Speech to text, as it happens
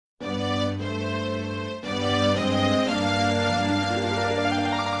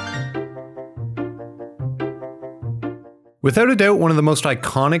Without a doubt, one of the most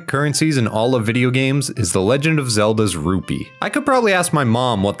iconic currencies in all of video games is the Legend of Zelda's Rupee. I could probably ask my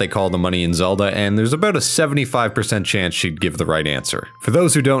mom what they call the money in Zelda, and there's about a 75% chance she'd give the right answer. For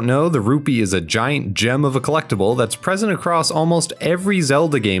those who don't know, the Rupee is a giant gem of a collectible that's present across almost every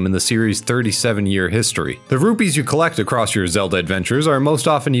Zelda game in the series' 37-year history. The rupees you collect across your Zelda adventures are most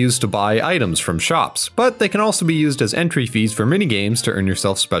often used to buy items from shops, but they can also be used as entry fees for minigames to earn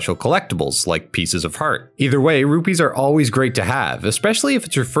yourself special collectibles, like pieces of heart. Either way, rupees are always great to have, especially if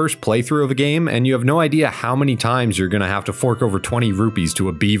it's your first playthrough of a game and you have no idea how many times you're gonna have to fork over 20 rupees to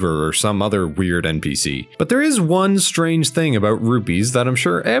a beaver or some other weird NPC. But there is one strange thing about rupees that I'm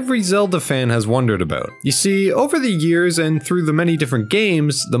sure every Zelda fan has wondered about. You see, over the years and through the many different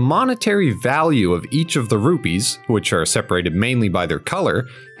games, the monetary value of each of the rupees, which are separated mainly by their color,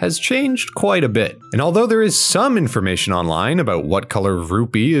 has changed quite a bit. And although there is some information online about what color of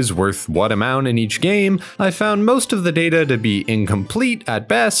rupee is worth what amount in each game, I found most of the data to be incomplete at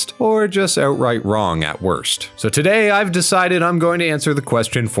best, or just outright wrong at worst. So today I've decided I'm going to answer the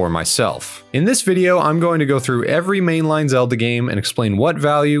question for myself. In this video, I'm going to go through every mainline Zelda game and explain what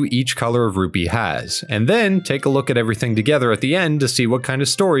value each color of rupee has, and then take a look at everything together at the end to see what kind of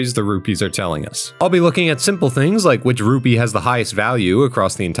stories the rupees are telling us. I'll be looking at simple things like which rupee has the highest value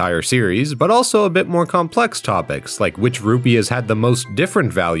across the entire series, but also a bit more complex topics like which rupee has had the most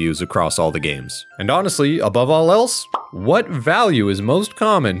different values across all the games. And honestly, above all else, what value is most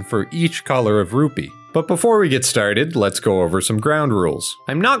common for each color of rupee? But before we get started, let's go over some ground rules.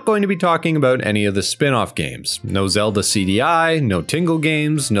 I'm not going to be talking about any of the spin-off games. No Zelda CDI, no Tingle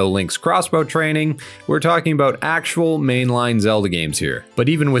games, no Link's crossbow training. We're talking about actual mainline Zelda games here. But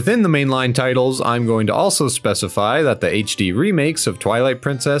even within the mainline titles, I'm going to also specify that the HD remakes of Twilight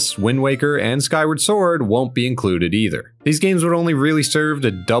Princess, Wind Waker, and Skyward Sword won't be included either. These games would only really serve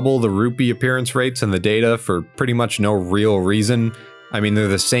to double the rupee appearance rates in the data for pretty much no real reason. I mean, they're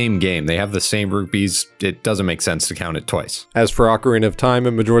the same game, they have the same rupees, it doesn't make sense to count it twice. As for Ocarina of Time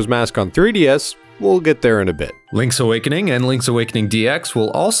and Majora's Mask on 3DS, we'll get there in a bit. Link's Awakening and Link's Awakening DX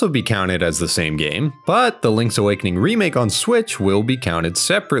will also be counted as the same game, but the Link's Awakening remake on Switch will be counted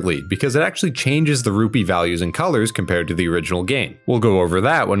separately because it actually changes the rupee values and colors compared to the original game. We'll go over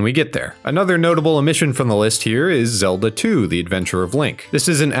that when we get there. Another notable omission from the list here is Zelda 2: The Adventure of Link. This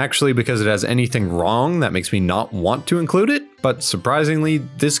isn't actually because it has anything wrong that makes me not want to include it, but surprisingly,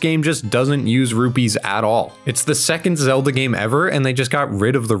 this game just doesn't use rupees at all. It's the second Zelda game ever, and they just got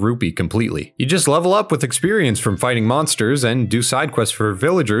rid of the rupee completely. You just level up with experience from fighting monsters and do side quests for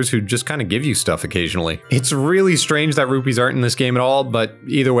villagers who just kind of give you stuff occasionally. It's really strange that rupees aren't in this game at all, but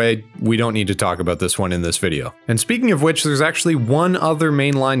either way, we don't need to talk about this one in this video. And speaking of which, there's actually one other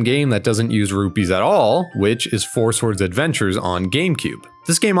mainline game that doesn't use rupees at all, which is Four Swords Adventures on GameCube.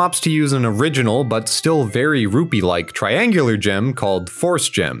 This game opts to use an original but still very rupee-like triangular gem called Force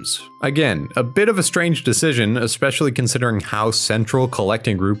Gems. Again, a bit of a strange decision, especially considering how central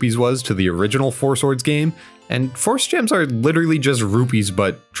collecting rupees was to the original Four Swords game, and Force Gems are literally just rupees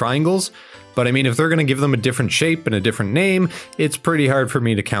but triangles. But I mean, if they're gonna give them a different shape and a different name, it's pretty hard for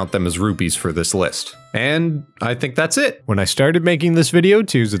me to count them as rupees for this list. And I think that's it. When I started making this video,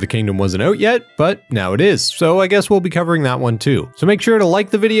 Tears of the Kingdom wasn't out yet, but now it is, so I guess we'll be covering that one too. So make sure to like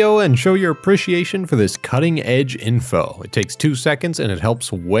the video and show your appreciation for this cutting edge info. It takes 2 seconds and it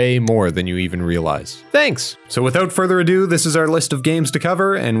helps way more than you even realize. Thanks! So without further ado, this is our list of games to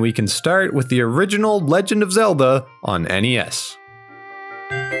cover, and we can start with the original Legend of Zelda on NES.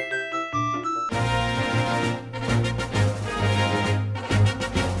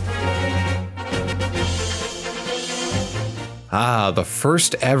 Ah, the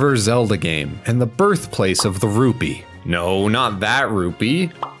first ever Zelda game, and the birthplace of the rupee. No, not that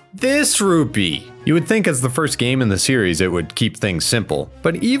rupee. This rupee! You would think as the first game in the series it would keep things simple,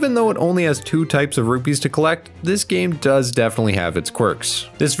 but even though it only has 2 types of rupees to collect, this game does definitely have its quirks.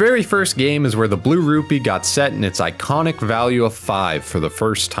 This very first game is where the blue rupee got set in its iconic value of 5 for the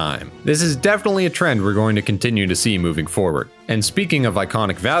first time. This is definitely a trend we're going to continue to see moving forward. And speaking of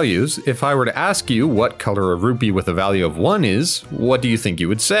iconic values, if I were to ask you what color a rupee with a value of 1 is, what do you think you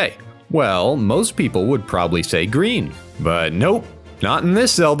would say? Well, most people would probably say green, but nope. Not in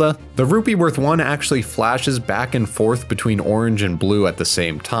this Zelda. The rupee worth 1 actually flashes back and forth between orange and blue at the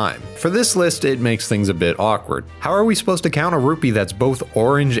same time. For this list, it makes things a bit awkward. How are we supposed to count a rupee that's both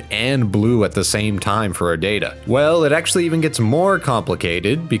orange and blue at the same time for our data? Well, it actually even gets more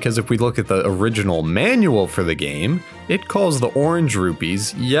complicated, because if we look at the original manual for the game, it calls the orange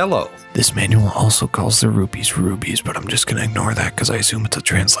rupees yellow. This manual also calls the rupees rubies, but I'm just gonna ignore that because I assume it's a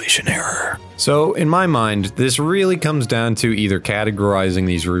translation error. So in my mind, this really comes down to either categorizing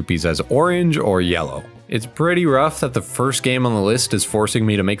these rupees as orange or yellow. It's pretty rough that the first game on the list is forcing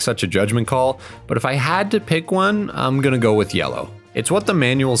me to make such a judgment call, but if I had to pick one, I'm gonna go with yellow. It's what the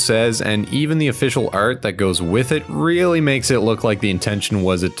manual says, and even the official art that goes with it really makes it look like the intention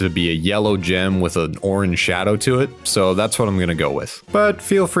was it to be a yellow gem with an orange shadow to it, so that's what I'm gonna go with. But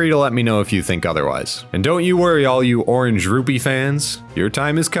feel free to let me know if you think otherwise. And don't you worry, all you orange rupee fans, your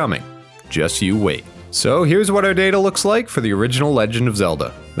time is coming. Just you wait. So here's what our data looks like for the original Legend of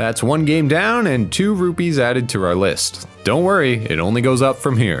Zelda. That's 1 game down and 2 rupees added to our list. Don't worry, it only goes up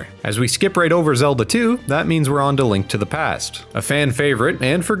from here. As we skip right over Zelda 2, that means we're on to Link to the Past. A fan favorite,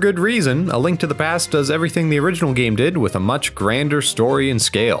 and for good reason, A Link to the Past does everything the original game did with a much grander story and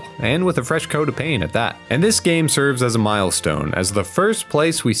scale, and with a fresh coat of paint at that. And this game serves as a milestone, as the first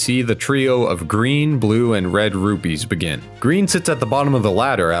place we see the trio of green, blue, and red rupees begin. Green sits at the bottom of the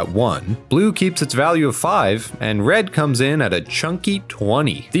ladder at 1, blue keeps its value of 5, and red comes in at a chunky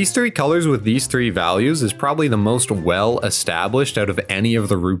 20. These 3 colors with these 3 values is probably the most well established out of any of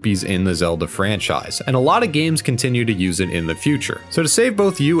the rupees in the Zelda franchise, and a lot of games continue to use it in the future. So to save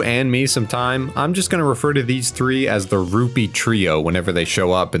both you and me some time, I'm just going to refer to these 3 as the rupee trio whenever they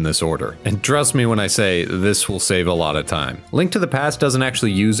show up in this order. And trust me when I say this will save a lot of time. Link to the Past doesn't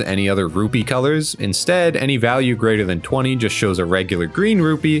actually use any other rupee colors. Instead, any value greater than 20 just shows a regular green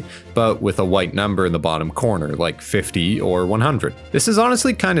rupee, but with a white number in the bottom corner, like 50 or 100. This is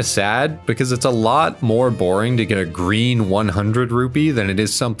honestly kind of sad because it's a lot more boring to get a green 100 rupee than it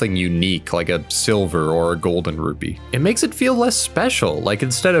is something unique like a silver or a golden rupee. It makes it feel less special, like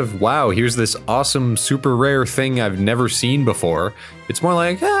instead of, wow, here's this awesome super rare thing I've never seen before, it's more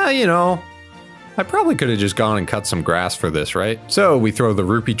like, you know, I probably could have just gone and cut some grass for this, right? So we throw the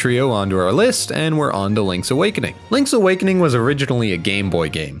rupee trio onto our list and we're on to Link's Awakening. Link's Awakening was originally a Game Boy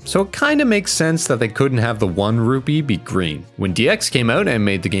game, so it kinda makes sense that they couldn't have the 1 rupee be green. When DX came out and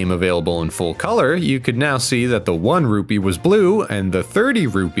made the game available in full color, you could now see that the 1 rupee was blue and the 30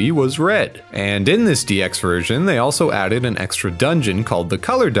 rupee was red. And in this DX version, they also added an extra dungeon called the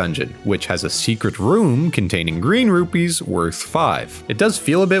Color Dungeon, which has a secret room containing green rupees worth 5. It does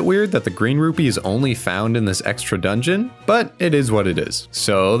feel a bit weird that the green rupee is only found in this extra dungeon, but it is what it is.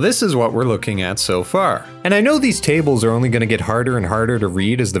 So this is what we're looking at so far. And I know these tables are only going to get harder and harder to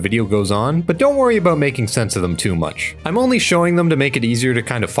read as the video goes on, but don't worry about making sense of them too much. I'm only showing them to make it easier to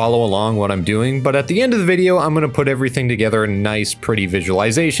kind of follow along what I'm doing, but at the end of the video, I'm going to put everything together in nice, pretty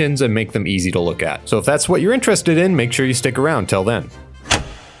visualizations and make them easy to look at. So if that's what you're interested in, make sure you stick around till then.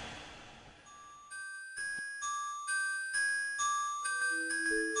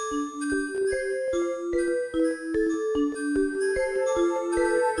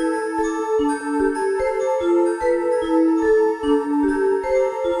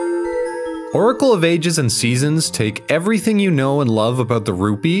 Oracle of Ages and Seasons take everything you know and love about the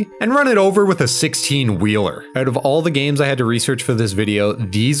rupee and run it over with a 16-wheeler. Out of all the games I had to research for this video,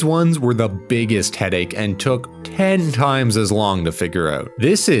 these ones were the biggest headache and took 10 times as long to figure out.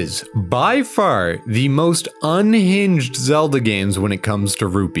 This is, by far, the most unhinged Zelda games when it comes to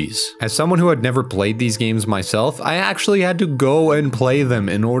rupees. As someone who had never played these games myself, I actually had to go and play them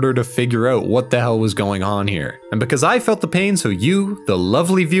in order to figure out what the hell was going on here. And because I felt the pain so you, the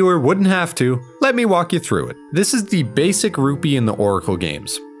lovely viewer, wouldn't have to, let me walk you through it. This is the basic rupee in the Oracle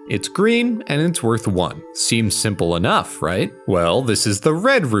games. It's green and it's worth 1. Seems simple enough, right? Well, this is the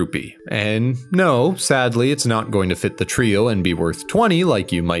red rupee. And no, sadly, it's not going to fit the trio and be worth 20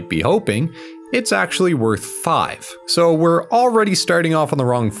 like you might be hoping. It's actually worth 5. So we're already starting off on the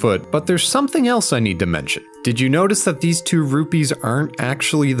wrong foot, but there's something else I need to mention. Did you notice that these 2 rupees aren't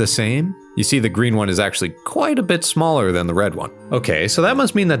actually the same? You see, the green one is actually quite a bit smaller than the red one. Okay, so that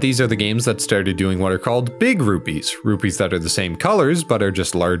must mean that these are the games that started doing what are called big rupees. Rupees that are the same colors, but are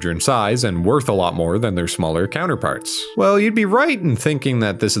just larger in size and worth a lot more than their smaller counterparts. Well, you'd be right in thinking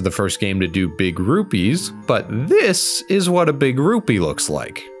that this is the first game to do big rupees, but this is what a big rupee looks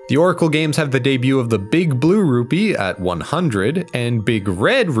like. The Oracle games have the debut of the Big Blue Rupee at 100 and Big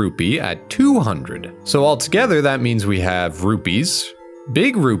Red Rupee at 200. So altogether, that means we have rupees,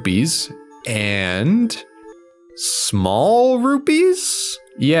 big rupees, and small rupees?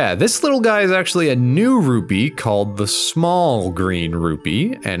 Yeah, this little guy is actually a new rupee called the Small Green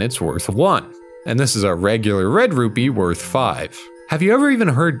Rupee, and it's worth 1. And this is a regular red rupee worth 5. Have you ever even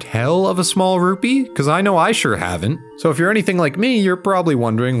heard tell of a small rupee? Because I know I sure haven't. So if you're anything like me, you're probably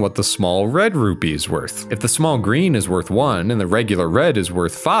wondering what the small red rupee is worth. If the small green is worth 1 and the regular red is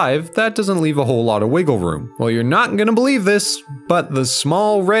worth 5, that doesn't leave a whole lot of wiggle room. Well, you're not gonna believe this, but the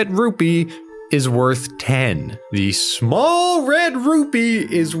small red rupee is worth 10. The small red rupee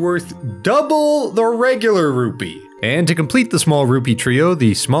is worth double the regular rupee. And to complete the small rupee trio,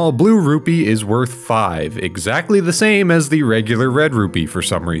 the small blue rupee is worth 5, exactly the same as the regular red rupee for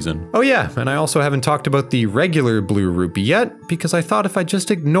some reason. Oh yeah, and I also haven't talked about the regular blue rupee yet, because I thought if I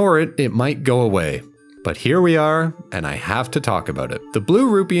just ignore it, it might go away. But here we are, and I have to talk about it. The blue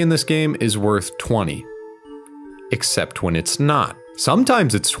rupee in this game is worth 20. Except when it's not.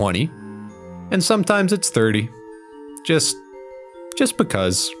 Sometimes it's 20, and sometimes it's 30. Just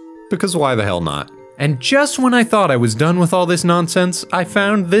because. Because why the hell not? And just when I thought I was done with all this nonsense, I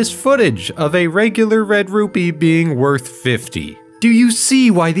found this footage of a regular red rupee being worth 50. Do you see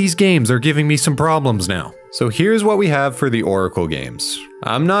why these games are giving me some problems now? So here's what we have for the Oracle games.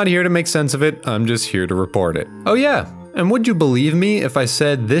 I'm not here to make sense of it, I'm just here to report it. Oh yeah, and would you believe me if I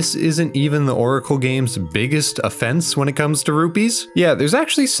said this isn't even the Oracle game's biggest offense when it comes to rupees? Yeah, there's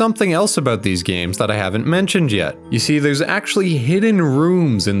actually something else about these games that I haven't mentioned yet. You see, there's actually hidden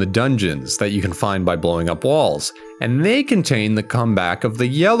rooms in the dungeons that you can find by blowing up walls, and they contain the comeback of the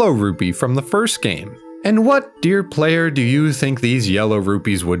yellow rupee from the first game. And what, dear player, do you think these yellow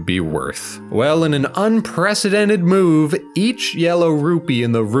rupees would be worth? Well, in an unprecedented move, each yellow rupee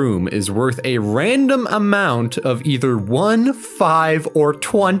in the room is worth a random amount of either 1, 5, or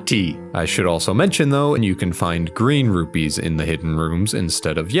 20. I should also mention though, you can find green rupees in the hidden rooms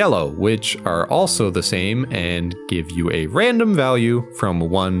instead of yellow, which are also the same and give you a random value from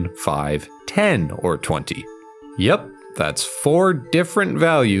 1, 5, 10, or 20. Yep. That's 4 different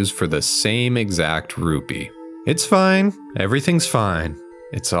values for the same exact rupee. It's fine, everything's fine.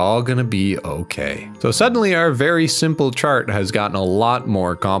 It's all gonna be okay. So suddenly our very simple chart has gotten a lot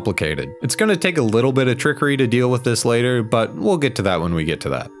more complicated. It's gonna take a little bit of trickery to deal with this later, but we'll get to that when we get to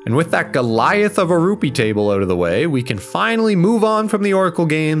that. And with that Goliath of a rupee table out of the way, we can finally move on from the Oracle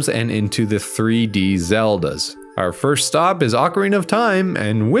games and into the 3D Zeldas. Our first stop is Ocarina of Time,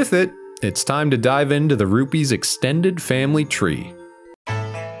 and with it, it's time to dive into the Rupee's extended family tree.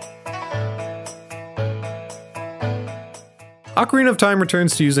 Ocarina of Time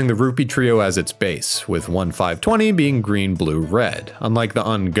returns to using the Rupee trio as its base, with 1, 5, 20 being green, blue, red. Unlike the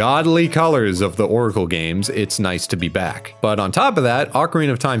ungodly colors of the Oracle games, it's nice to be back. But on top of that,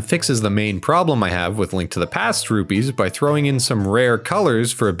 Ocarina of Time fixes the main problem I have with Link to the Past rupees by throwing in some rare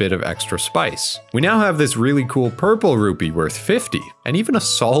colors for a bit of extra spice. We now have this really cool purple rupee worth 50, and even a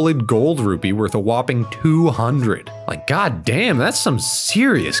solid gold rupee worth a whopping 200. Like, god damn, that's some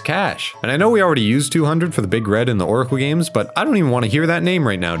serious cash. And I know we already used 200 for the big red in the Oracle games, but I don't even want to hear that name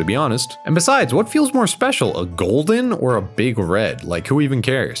right now, to be honest. And besides, what feels more special, a golden or a big red? Like, who even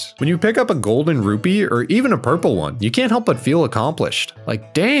cares? When you pick up a golden rupee, or even a purple one, you can't help but feel accomplished.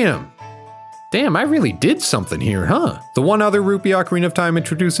 Like, damn, I really did something here, huh? The one other rupee Ocarina of Time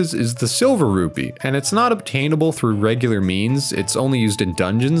introduces is the silver rupee, and it's not obtainable through regular means. It's only used in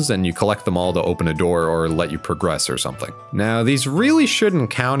dungeons, and you collect them all to open a door or let you progress or something. Now, these really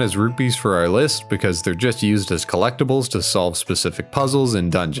shouldn't count as rupees for our list because they're just used as collectibles to solve specific puzzles in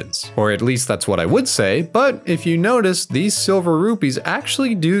dungeons. Or at least that's what I would say, but if you notice, these silver rupees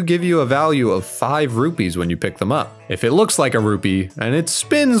actually do give you a value of 5 rupees when you pick them up. If it looks like a rupee, and it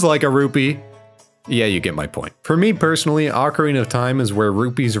spins like a rupee, yeah, you get my point. For me personally, Ocarina of Time is where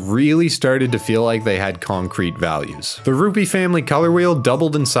rupees really started to feel like they had concrete values. The rupee family color wheel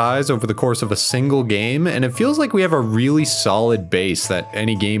doubled in size over the course of a single game, and it feels like we have a really solid base that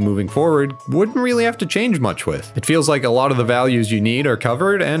any game moving forward wouldn't really have to change much with. It feels like a lot of the values you need are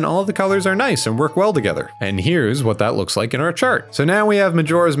covered, and all the colors are nice and work well together. And here's what that looks like in our chart. So now we have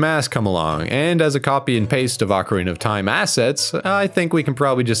Majora's Mask come along, and as a copy and paste of Ocarina of Time assets, I think we can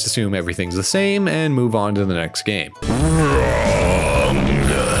probably just assume everything's the same and move on to the next game.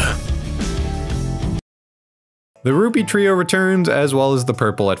 The Rupee trio returns, as well as the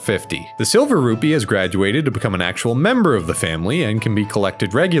purple at 50. The silver rupee has graduated to become an actual member of the family and can be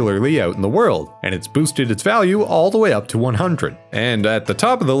collected regularly out in the world, and it's boosted its value all the way up to 100. And at the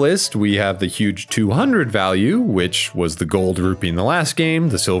top of the list, we have the huge 200 value, which was the gold rupee in the last game.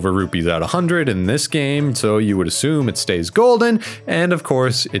 The silver rupee's at 100 in this game, so you would assume it stays golden, and of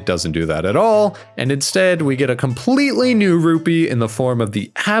course, it doesn't do that at all, and instead we get a completely new rupee in the form of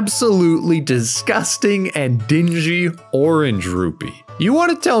the absolutely disgusting and dingy orange rupee. You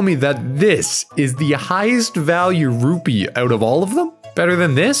want to tell me that this is the highest value rupee out of all of them? Better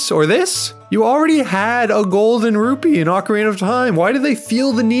than this or this? You already had a golden rupee in Ocarina of Time. Why do they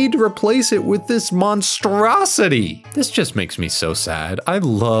feel the need to replace it with this monstrosity? This just makes me so sad. I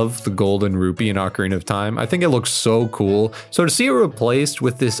love the golden rupee in Ocarina of Time. I think it looks so cool. So to see it replaced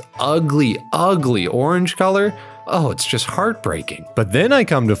with this ugly, ugly orange color, Oh, it's just heartbreaking. But then I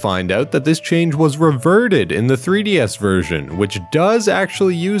come to find out that this change was reverted in the 3DS version, which does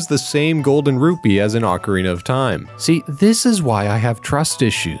actually use the same golden rupee as in Ocarina of Time. See, this is why I have trust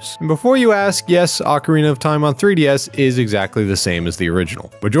issues. And before you ask, yes, Ocarina of Time on 3DS is exactly the same as the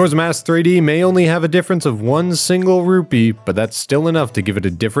original. Majora's Mask 3D may only have a difference of one single rupee, but that's still enough to give it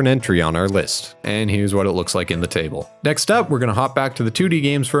a different entry on our list. And here's what it looks like in the table. Next up, we're gonna hop back to the 2D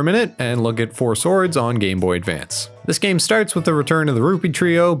games for a minute and look at Four Swords on Game Boy Advance. This game starts with the return of the Rupee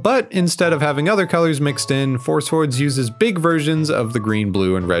trio, but instead of having other colors mixed in, Four Swords uses big versions of the green,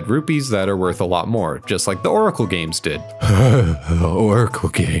 blue, and red rupees that are worth a lot more, just like the Oracle games did. Oracle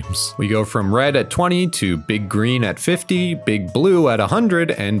games. We go from red at 20 to big green at 50, big blue at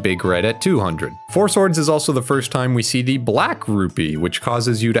 100, and big red at 200. Four Swords is also the first time we see the black rupee, which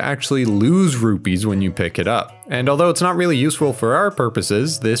causes you to actually lose rupees when you pick it up. And although it's not really useful for our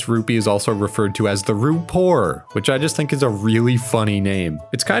purposes, this rupee is also referred to as the Rupor, which I just think is a really funny name.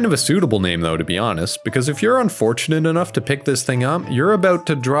 It's kind of a suitable name though, to be honest, because if you're unfortunate enough to pick this thing up, you're about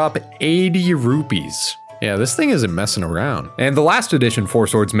to drop 80 rupees. Yeah, this thing isn't messing around. And the last addition Four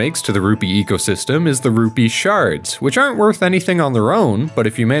Swords makes to the rupee ecosystem is the rupee shards, which aren't worth anything on their own, but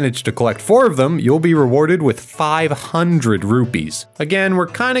if you manage to collect 4 of them, you'll be rewarded with 500 rupees. Again, we're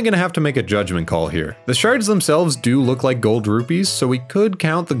kinda gonna have to make a judgment call here. The shards themselves do look like gold rupees, so we could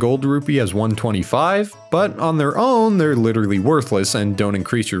count the gold rupee as 125, but on their own, they're literally worthless and don't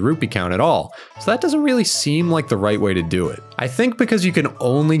increase your rupee count at all. So that doesn't really seem like the right way to do it. I think because you can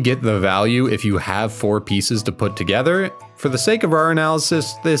only get the value if you have 4 pieces to put together, for the sake of our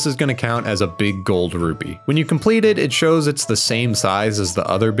analysis, this is going to count as a big gold rupee. When you complete it, it shows it's the same size as the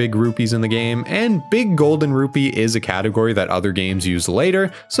other big rupees in the game, and big golden rupee is a category that other games use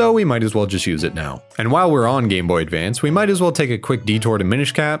later, so we might as well just use it now. And while we're on Game Boy Advance, we might as well take a quick detour to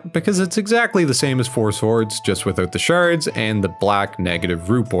Minish Cap, because it's exactly the same as Four Swords, just without the shards and the black negative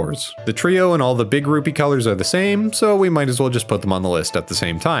rupors. The trio and all the big rupee colors are the same, so we might as well just put them on the list at the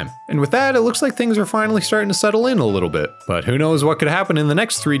same time. And with that, it looks like things are finally starting to settle in a little bit. But who knows what could happen in the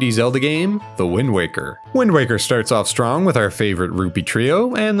next 3D Zelda game, The Wind Waker. Wind Waker starts off strong with our favorite rupee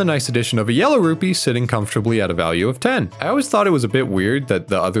trio, and the nice addition of a yellow rupee sitting comfortably at a value of 10. I always thought it was a bit weird that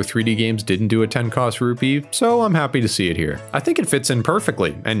the other 3D games didn't do a 10 cost rupee, so I'm happy to see it here. I think it fits in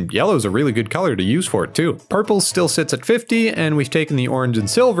perfectly, and yellow's a really good color to use for it too. Purple still sits at 50, and we've taken the orange and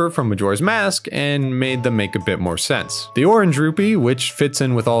silver from Majora's Mask and made them make a bit more sense. The orange rupee, which fits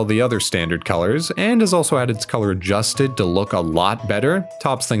in with all the other standard colors, and has also had its color adjusted to look a lot better,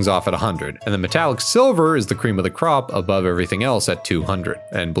 tops things off at 100. And the metallic silver is the cream of the crop above everything else at 200.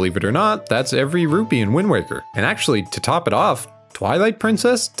 And believe it or not, that's every rupee in Wind Waker. And actually, to top it off, Twilight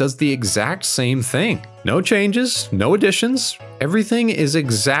Princess does the exact same thing. No changes, no additions, everything is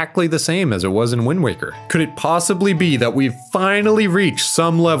exactly the same as it was in Wind Waker. Could it possibly be that we've finally reached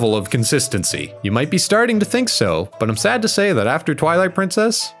some level of consistency? You might be starting to think so, but I'm sad to say that after Twilight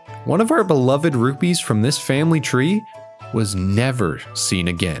Princess, one of our beloved rupees from this family tree was never seen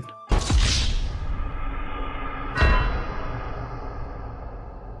again.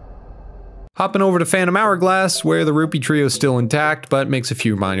 Hopping over to Phantom Hourglass, where the rupee trio is still intact, but makes a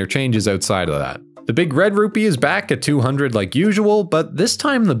few minor changes outside of that. The big red rupee is back at 200 like usual, but this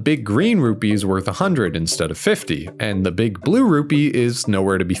time the big green rupee is worth 100 instead of 50, and the big blue rupee is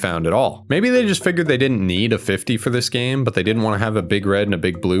nowhere to be found at all. Maybe they just figured they didn't need a 50 for this game, but they didn't want to have a big red and a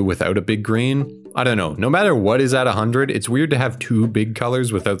big blue without a big green. I don't know, no matter what is at 100, it's weird to have 2 big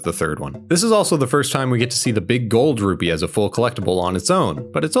colors without the third one. This is also the first time we get to see the big gold rupee as a full collectible on its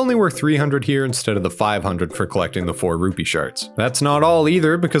own, but it's only worth 300 here instead of the 500 for collecting the 4 rupee shards. That's not all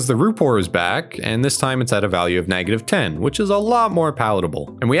either, because the Rupor is back, and this time it's at a value of -10, which is a lot more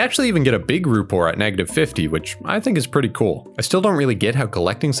palatable. And we actually even get a big Rupor at -50, which I think is pretty cool. I still don't really get how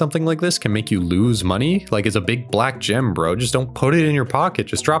collecting something like this can make you lose money. Like, it's a big black gem, bro. Just don't put it in your pocket.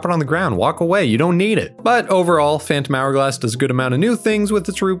 Just drop it on the ground, walk away. You don't need it. But overall, Phantom Hourglass does a good amount of new things with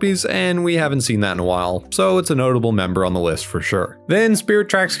its rupees, and we haven't seen that in a while, so it's a notable member on the list for sure. Then Spirit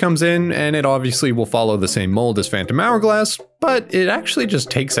Tracks comes in, and it obviously will follow the same mold as Phantom Hourglass, but it actually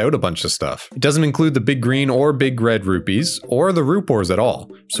just takes out a bunch of stuff. It doesn't include the big green or big red rupees, or the Rupors at all,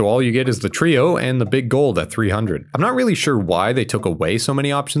 so all you get is the trio and the big gold at 300. I'm not really sure why they took away so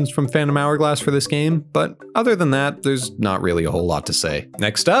many options from Phantom Hourglass for this game, but other than that, there's not really a whole lot to say.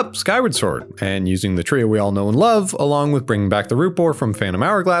 Next up, Skyward Sword, and using the trio we all know and love, along with bringing back the Rupor from Phantom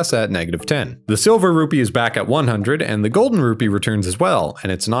Hourglass at -10. The silver rupee is back at 100, and the golden rupee returns as well,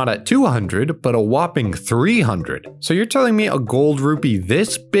 and it's not at 200, but a whopping 300. So you're telling me a gold rupee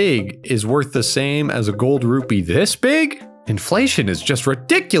this big is worth the same as a gold rupee this big? Inflation is just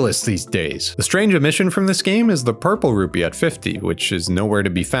ridiculous these days. The strange omission from this game is the purple rupee at 50, which is nowhere to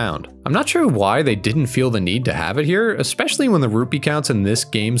be found. I'm not sure why they didn't feel the need to have it here, especially when the rupee counts in this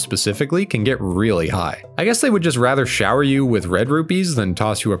game specifically can get really high. I guess they would just rather shower you with red rupees than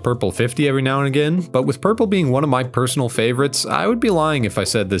toss you a purple 50 every now and again, but with purple being one of my personal favorites, I would be lying if I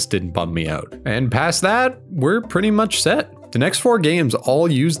said this didn't bum me out. And past that, we're pretty much set. The next 4 games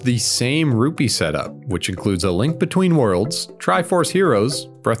all use the same rupee setup, which includes A Link Between Worlds, Triforce Heroes,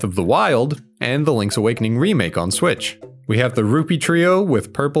 Breath of the Wild, and the Link's Awakening remake on Switch. We have the rupee trio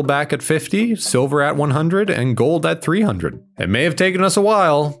with purple back at 50, silver at 100, and gold at 300. It may have taken us a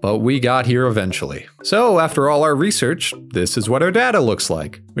while, but we got here eventually. So after all our research, this is what our data looks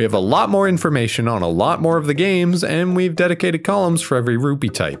like. We have a lot more information on a lot more of the games, and we've dedicated columns for every rupee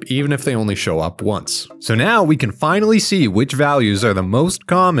type, even if they only show up once. So now we can finally see which values are the most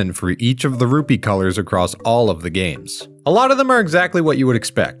common for each of the rupee colors across all of the games. A lot of them are exactly what you would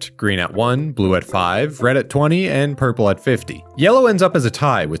expect: green at 1, blue at 5, red at 20, and purple at 50. Yellow ends up as a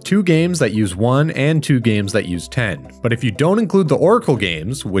tie with 2 games that use 1 and 2 games that use 10. But if you don't include the Oracle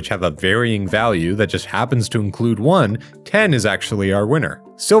games, which have a varying value that just happens to include 1, 10 is actually our winner.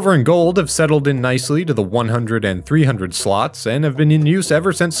 Silver and gold have settled in nicely to the 100 and 300 slots and have been in use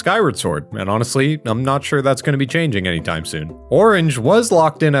ever since Skyward Sword, and honestly, I'm not sure that's going to be changing anytime soon. Orange was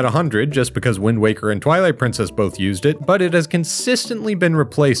locked in at 100 just because Wind Waker and Twilight Princess both used it, but it has consistently been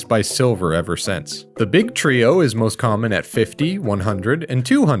replaced by silver ever since. The big trio is most common at 50, 100, and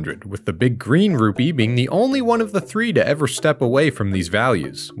 200, with the big green rupee being the only one of the 3 to ever step away from these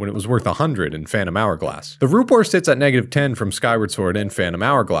values, when it was worth 100 in Phantom Hourglass. The Rupee sits at -10 from Skyward Sword and Phantom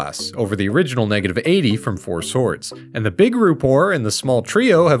Hourglass, over the original -80 from Four Swords. And the big Rupee and the small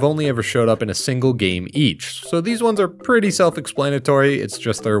trio have only ever showed up in a single game each, so these ones are pretty self-explanatory, it's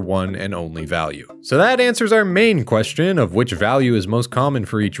just their one and only value. So that answers our main question of which value is most common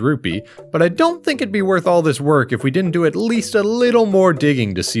for each rupee, but I don't think it'd be worth all this work if we didn't do at least a little more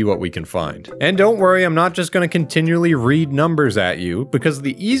digging to see what we can find. And don't worry, I'm not just going to continually read numbers at you, because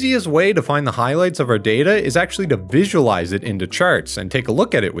the easiest way to find the highlights of our data is actually to visualize it into charts and take a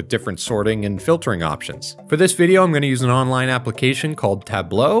look at it with different sorting and filtering options. For this video, I'm going to use an online application called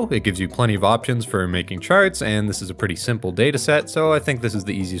Tableau. It gives you plenty of options for making charts, and this is a pretty simple data set, so I think this is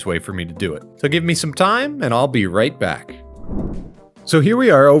the easiest way for me to do it. So give me some time, and I'll be right back. So here we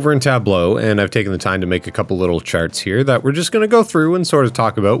are over in Tableau, and I've taken the time to make a couple little charts here that we're just going to go through and sort of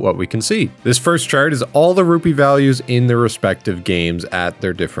talk about what we can see. This first chart is all the rupee values in their respective games at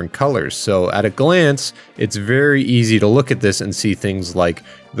their different colors. So at a glance, it's very easy to look at this and see things like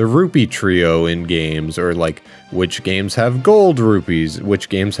the rupee trio in games, or like which games have gold rupees, which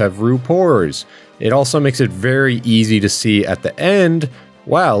games have rupees. It also makes it very easy to see at the end,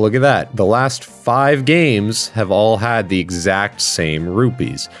 wow, look at that. The last 5 games have all had the exact same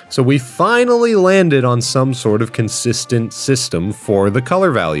rupees. So we finally landed on some sort of consistent system for the color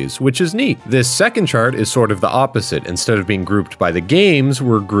values, which is neat. This second chart is sort of the opposite. Instead of being grouped by the games,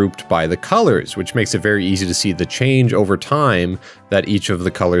 we're grouped by the colors, which makes it very easy to see the change over time that each of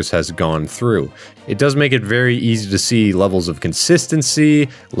the colors has gone through. It does make it very easy to see levels of consistency,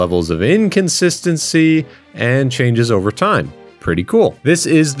 levels of inconsistency, and changes over time. Pretty cool. This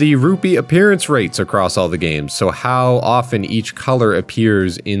is the rupee appearance rates across all the games, so how often each color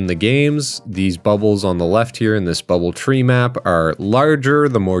appears in the games. These bubbles on the left here in this bubble tree map are larger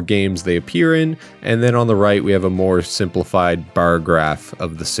the more games they appear in, and then on the right we have a more simplified bar graph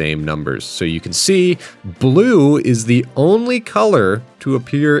of the same numbers. So you can see blue is the only color to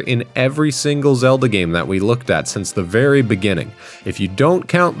appear in every single Zelda game that we looked at since the very beginning. If you don't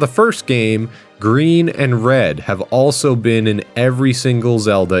count the first game, green and red have also been in every single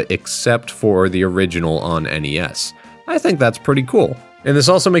Zelda except for the original on NES. I think that's pretty cool. And this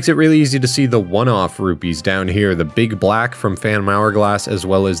also makes it really easy to see the one-off rupees down here, the big black from Phantom Hourglass, as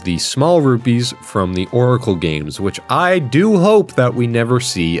well as the small rupees from the Oracle games, which I do hope that we never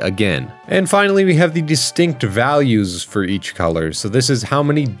see again. And finally, we have the distinct values for each color. So this is how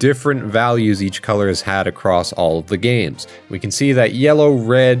many different values each color has had across all of the games. We can see that yellow,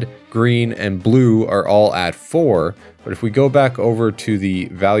 red, green, and blue are all at 4, but if we go back over to the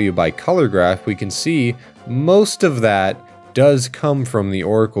value by color graph, we can see most of that does come from the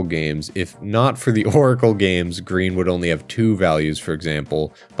Oracle games. If not for the Oracle games, green would only have 2 values, for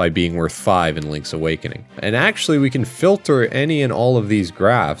example, by being worth 5 in Link's Awakening. And actually, we can filter any and all of these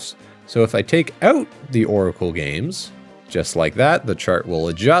graphs. So if I take out the Oracle games, just like that, the chart will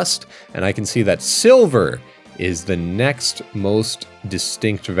adjust, and I can see that silver is the next most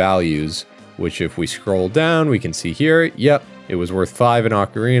distinct values, which if we scroll down, we can see here, yep, it was worth 5 in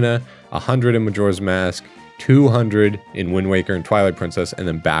Ocarina, 100 in Majora's Mask, 200 in Wind Waker and Twilight Princess, and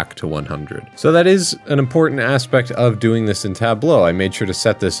then back to 100. So that is an important aspect of doing this in Tableau. I made sure to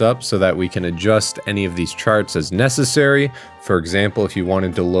set this up so that we can adjust any of these charts as necessary. For example, if you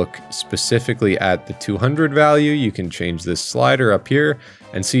wanted to look specifically at the 200 value, you can change this slider up here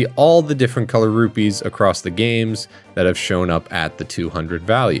and see all the different color rupees across the games that have shown up at the 200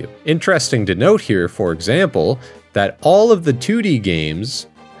 value. Interesting to note here, for example, that all of the 2D games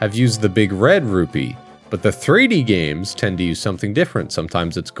have used the big red rupee, but the 3D games tend to use something different.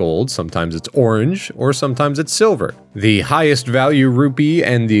 Sometimes it's gold, sometimes it's orange, or sometimes it's silver. The highest value rupee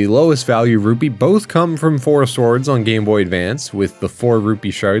and the lowest value rupee both come from 4 swords on Game Boy Advance, with the 4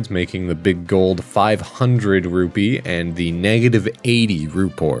 rupee shards making the big gold 500 rupee and the negative 80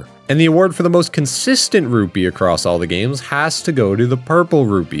 rupore. And the award for the most consistent rupee across all the games has to go to the purple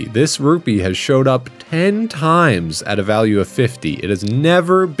rupee. This rupee has showed up 10 times at a value of 50. It has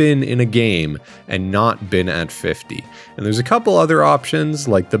never been in a game and not been at 50. And there's a couple other options,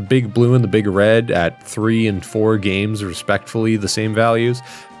 like the big blue and the big red at 3 and 4 games respectively, the same values.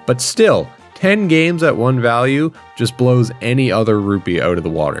 But still, 10 games at one value just blows any other rupee out of the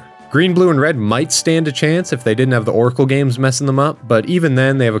water. Green, blue, and red might stand a chance if they didn't have the Oracle games messing them up, but even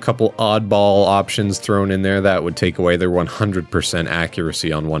then they have a couple oddball options thrown in there that would take away their 100%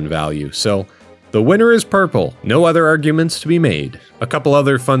 accuracy on one value. So the winner is purple, no other arguments to be made. A couple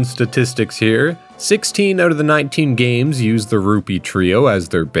other fun statistics here. 16 out of the 19 games use the Rupee trio as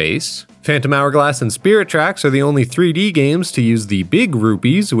their base. Phantom Hourglass and Spirit Tracks are the only 3D games to use the big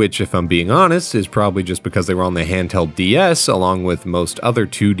rupees, which, if I'm being honest, is probably just because they were on the handheld DS, along with most other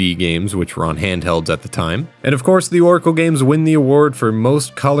 2D games which were on handhelds at the time. And of course, the Oracle games win the award for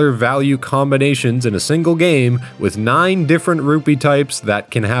most color value combinations in a single game, with 9 different rupee types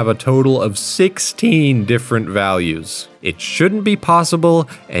that can have a total of 16 different values. It shouldn't be possible,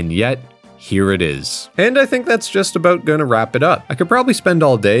 and yet here it is. And I think that's just about gonna wrap it up. I could probably spend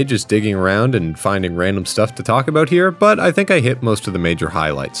all day just digging around and finding random stuff to talk about here, but I think I hit most of the major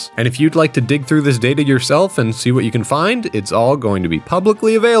highlights. And if you'd like to dig through this data yourself and see what you can find, it's all going to be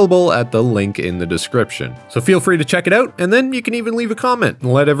publicly available at the link in the description. So feel free to check it out, and then you can even leave a comment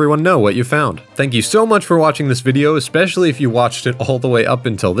and let everyone know what you found. Thank you so much for watching this video, especially if you watched it all the way up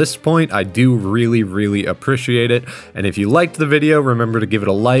until this point. I do really appreciate it. And if you liked the video, remember to give it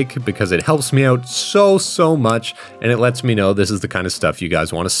a like, because it helps me out so much, and it lets me know this is the kind of stuff you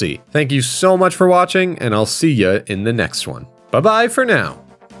guys want to see. Thank you so much for watching, and I'll see you in the next one. Bye bye for now.